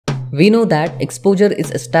We know that exposure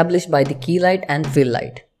is established by the key light and fill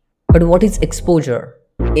light. But what is exposure?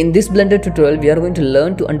 In this Blender tutorial, we are going to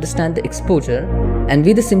learn to understand the exposure, and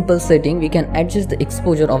with a simple setting, we can adjust the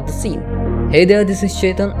exposure of the scene. Hey there, this is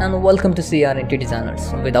Chetan and welcome to CRNT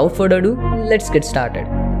Designers. Without further ado, let's get started.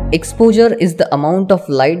 Exposure is the amount of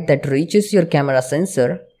light that reaches your camera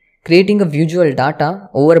sensor, creating a visual data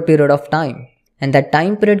over a period of time. And that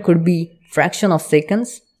time period could be fraction of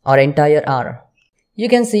seconds or entire hour. You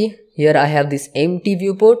can see here I have this empty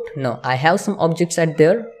viewport. No, I have some objects at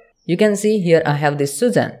there. You can see here I have this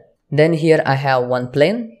Susan. Then here I have one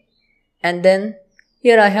plane. And then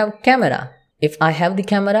here I have camera. If I have the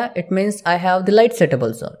camera, it means I have the light setup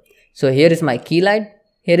also. So here is my key light,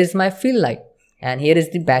 here is my fill light, and here is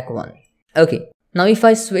the back one. Okay, now if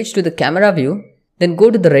I switch to the camera view, then go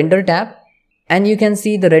to the render tab and you can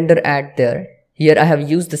see the render at there. Here I have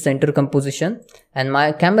used the center composition and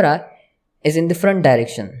my camera is in the front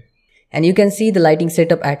direction. And you can see the lighting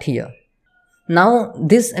setup at here. Now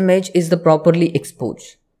this image is the properly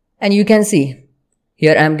exposed. And you can see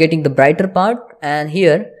here I am getting the brighter part and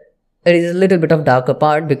here it is a little bit of darker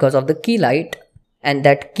part because of the key light, and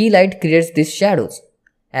that key light creates these shadows.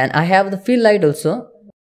 And I have the fill light also,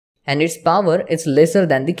 and its power is lesser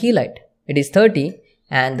than the key light. It is 30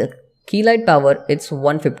 and the key light power is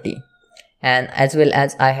 150. And as well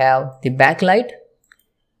as I have the backlight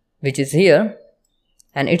which is here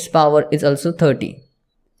and its power is also 30.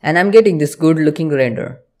 And I'm getting this good looking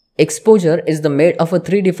render. Exposure is the made of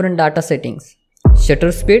 3 different data settings: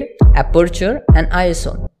 shutter speed, aperture and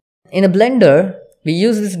ISO. In a Blender, we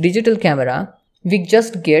use this digital camera, we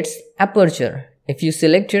just get aperture. If you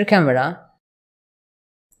select your camera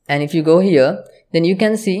and if you go here, then you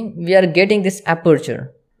can see we are getting this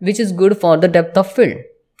aperture, which is good for the depth of field,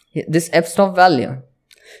 this f-stop value.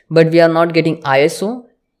 But we are not getting ISO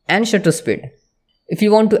and shutter speed. If you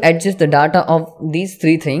want to adjust the data of these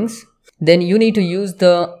 3 things, then you need to use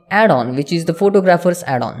the add-on, which is the photographer's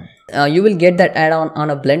add-on. You will get that add-on on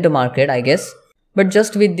a Blender market, I guess. But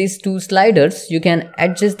just with these 2 sliders, you can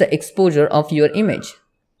adjust the exposure of your image.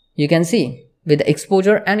 You can see with the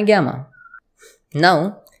exposure and gamma.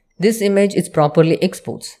 Now, this image is properly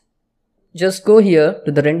exposed. Just go here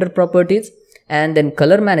to the render properties and then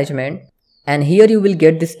color management, and here you will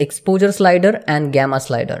get this exposure slider and gamma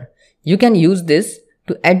slider. You can use this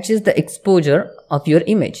to adjust the exposure of your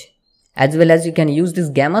image, as well as you can use this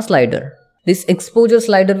gamma slider. This exposure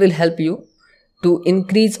slider will help you to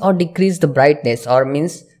increase or decrease the brightness, or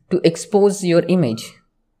means to expose your image.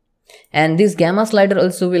 And this gamma slider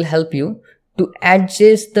also will help you to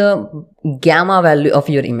adjust the gamma value of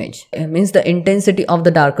your image. It means the intensity of the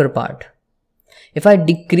darker part. If I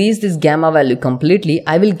decrease this gamma value completely,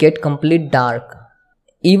 I will get complete dark.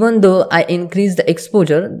 Even though I increase the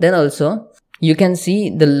exposure, then also you can see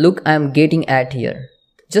the look I am getting at here.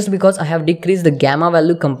 Just because I have decreased the gamma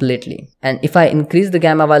value completely. And if I increase the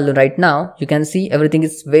gamma value right now, you can see everything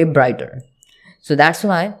is way brighter. So that's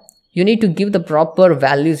why you need to give the proper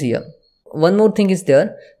values here. One more thing is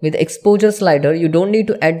there, with the exposure slider, you don't need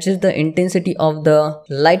to adjust the intensity of the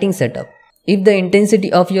lighting setup. If the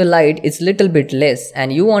intensity of your light is little bit less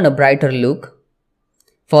and you want a brighter look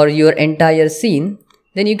for your entire scene,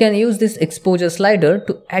 then you can use this exposure slider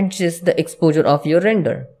to adjust the exposure of your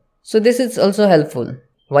render. So this is also helpful.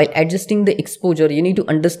 While adjusting the exposure, you need to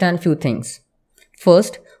understand few things.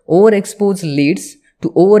 First, overexpose leads to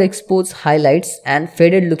overexpose highlights and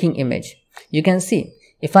faded looking image. You can see,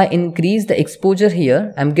 if I increase the exposure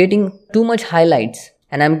here, I'm getting too much highlights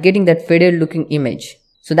and I'm getting that faded looking image.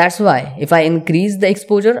 So that's why if I increase the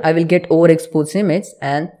exposure, I will get overexposed image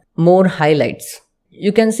and more highlights.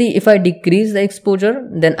 You can see if I decrease the exposure,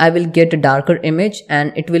 then I will get a darker image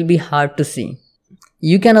and it will be hard to see.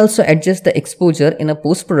 You can also adjust the exposure in a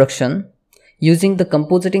post-production using the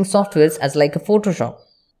compositing softwares as like a Photoshop.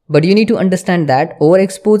 But you need to understand that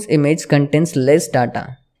overexposed image contains less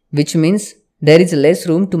data, which means there is less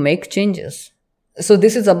room to make changes. So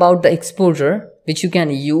this is about the exposure which you can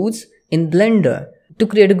use in Blender to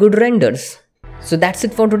create good renders. So that's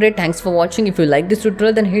it for today. Thanks for watching. If you like this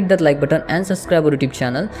tutorial, then hit that like button and subscribe our YouTube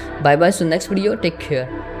channel. Bye bye. So next video, take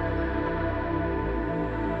care.